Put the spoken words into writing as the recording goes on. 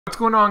What's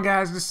going on,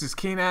 guys? This is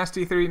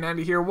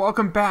KNasty3090 here.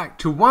 Welcome back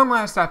to one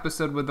last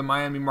episode with the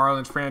Miami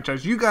Marlins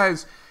franchise. You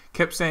guys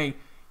kept saying,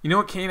 you know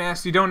what,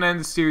 KNasty, don't end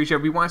the series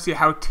yet. We want to see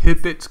how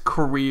Tippett'S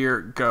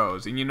career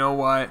goes. And you know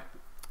what?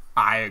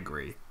 I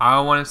agree. I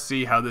want to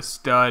see how this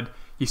stud,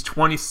 he's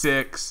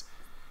 26,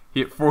 he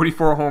hit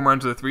 44 home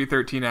runs with a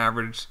 313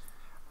 average.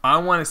 I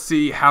want to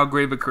see how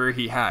great of a career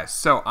he has.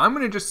 So I'm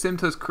going to just sim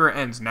till his career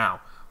ends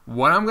now.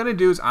 What I'm going to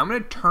do is I'm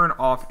going to turn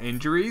off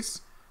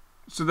injuries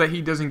so that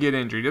he doesn't get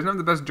injured. He doesn't have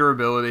the best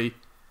durability.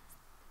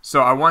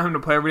 So I want him to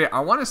play every day. I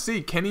want to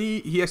see, can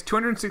he has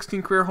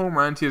 216 career home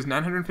runs. He has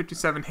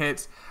 957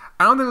 hits.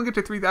 I don't think he'll get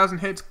to 3,000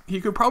 hits.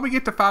 He could probably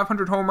get to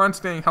 500 home runs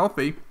staying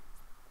healthy.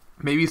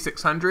 Maybe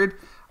 600.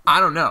 I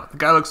don't know. The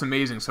guy looks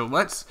amazing. So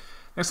next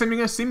time you're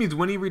going to see me is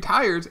when he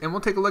retires, and we'll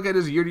take a look at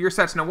his year-to-year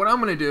stats. Now what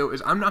I'm going to do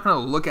is I'm not going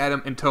to look at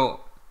him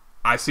until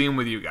I see him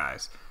with you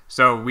guys.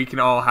 So we can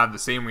all have the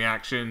same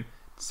reaction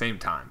at the same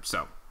time.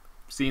 So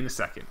see you in a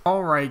second.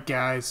 Alright,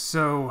 guys,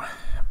 so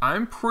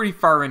I'm pretty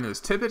far into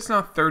this. Tippett'S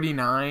now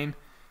 39.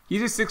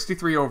 He's a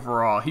 63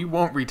 overall. He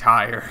won't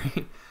retire.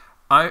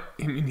 I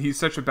mean, he's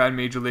such a bad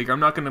major league. I'm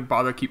not going to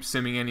bother keep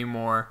simming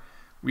anymore.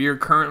 We are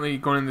currently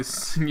going in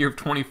this year of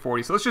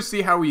 2040. So let's just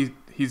see how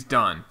he's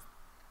done.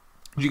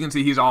 As you can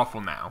see, he's awful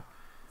now.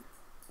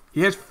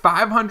 He has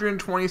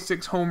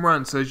 526 home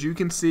runs. So as you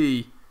can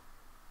see,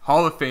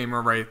 Hall of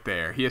Famer right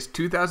there. He has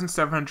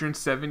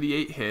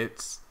 2,778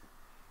 hits.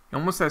 He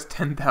almost has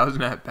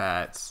 10,000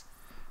 at-bats,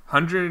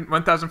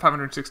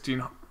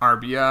 1,516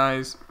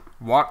 RBIs,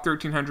 walked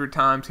 1,300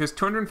 times. He has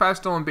 205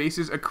 stolen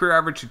bases, a career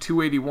average of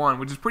 281,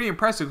 which is pretty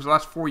impressive because the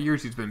last 4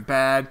 years he's been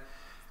bad.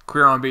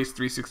 Career on base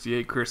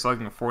 368, career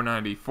slugging of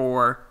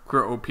 494,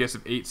 career OPS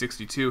of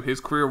 862.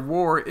 His career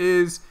WAR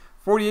is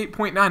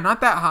 48.9,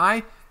 not that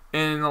high.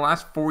 And in the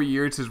last 4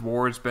 years, his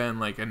WAR has been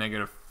like a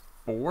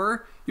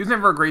 -4. He was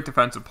never a great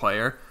defensive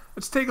player.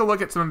 Let's take a look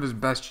at some of his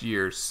best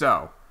years.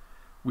 So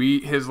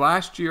his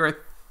last year, I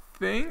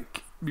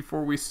think,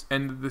 before we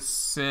ended the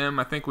sim,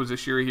 I think was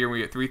this year here. We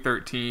hit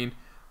 313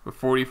 with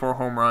 44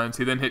 home runs.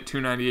 He then hit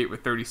 298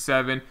 with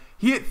 37.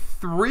 He hit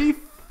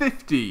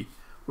 350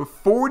 with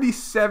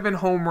 47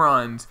 home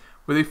runs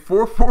with a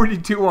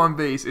 442 on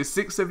base, a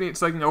 678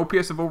 slugging,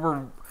 OPS of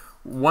over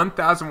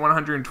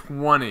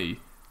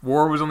 1,120.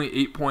 WAR was only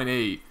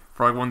 8.8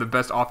 for like one of the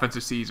best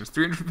offensive seasons.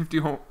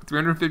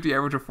 350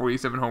 average of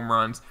 47 home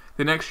runs.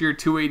 The next year,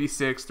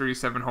 286,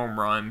 37 home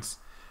runs.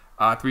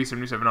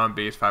 377 on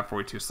base,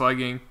 542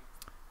 slugging,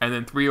 and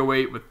then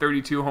 308 with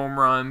 32 home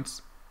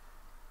runs,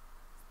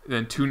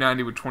 then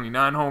 290 with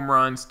 29 home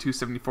runs,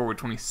 274 with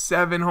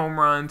 27 home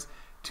runs,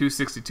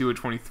 262 with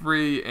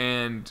 23,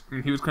 and I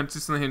mean, he was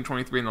consistently hitting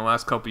 23 in the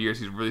last couple of years.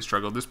 He's really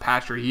struggled. This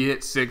past year, he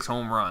hit 6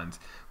 home runs,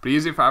 but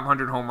he's a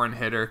 500 home run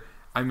hitter.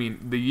 I mean,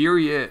 the year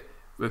he hit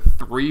with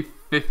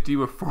 350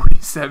 with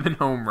 47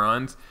 home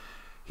runs,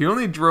 he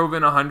only drove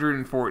in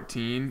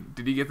 114.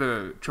 Did he get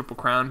the Triple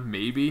Crown?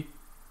 Maybe.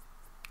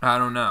 I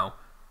don't know,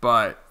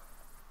 but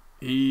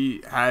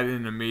he had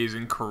an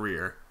amazing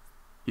career.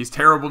 He's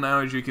terrible now,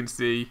 as you can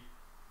see.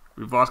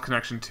 We've lost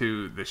connection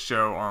to the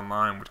show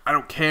online, which I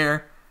don't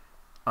care.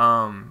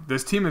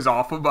 This team is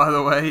awful, by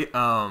the way.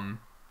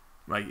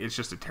 Like, it's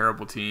just a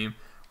terrible team.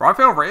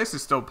 Rafael Reyes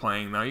is still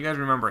playing, though. You guys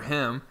remember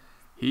him.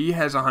 He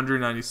has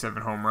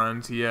 197 home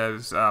runs. He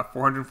has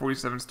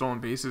 447 stolen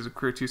bases, a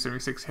career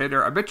 276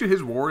 hitter. I bet you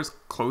his WAR is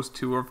close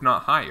to, or if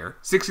not higher,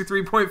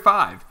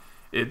 63.5.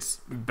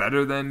 It's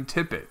better than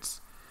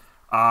Tippett'S.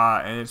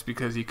 And it's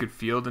because he could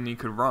field and he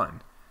could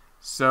run.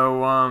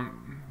 So,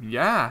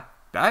 yeah,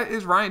 that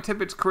is Ryan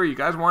Tippett'S career. You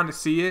guys wanted to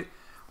see it.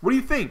 What do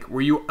you think? Were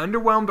you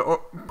underwhelmed or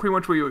pretty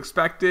much what you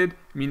expected?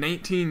 I mean,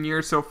 19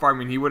 years so far. I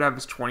mean, he would have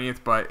his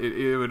 20th, but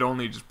it would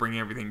only just bring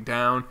everything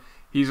down.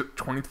 He's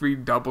 23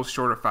 doubles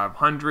short of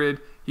 500.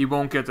 He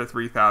won't get to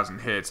 3,000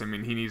 hits. I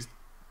mean,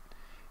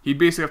 he'd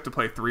basically have to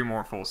play 3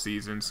 more full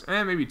seasons.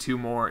 Maybe 2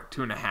 more,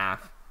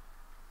 2.5.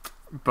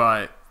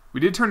 But we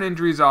did turn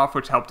injuries off,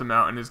 which helped him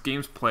out, and his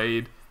games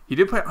played. He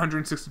did play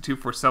 162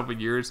 for several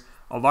years.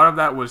 A lot of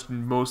that was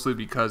mostly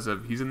because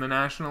of he's in the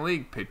National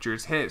League.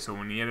 Pitchers hit, so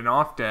when he had an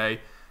off day,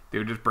 they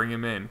would just bring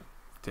him in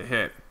to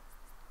hit.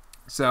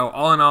 So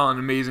all in all, an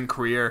amazing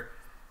career.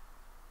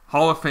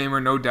 Hall of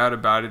Famer, no doubt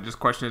about it. Just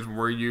question is,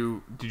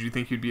 did you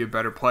think you'd be a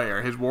better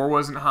player? His WAR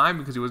wasn't high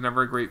because he was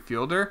never a great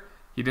fielder.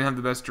 He didn't have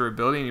the best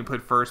durability, and he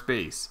played first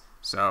base.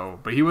 So,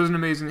 but he was an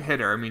amazing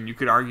hitter. I mean, you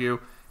could argue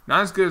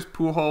not as good as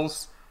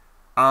Pujols.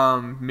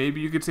 Maybe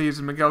you could say he's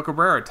a Miguel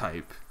Cabrera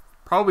type.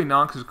 Probably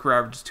not because his career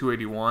average is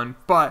 281,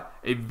 but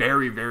a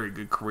very, very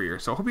good career.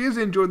 So I hope you guys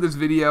enjoyed this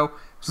video.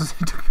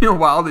 It took me a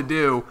while to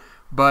do,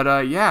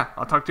 but yeah,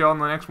 I'll talk to you all in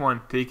the next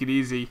one. Take it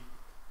easy.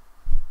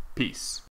 Peace.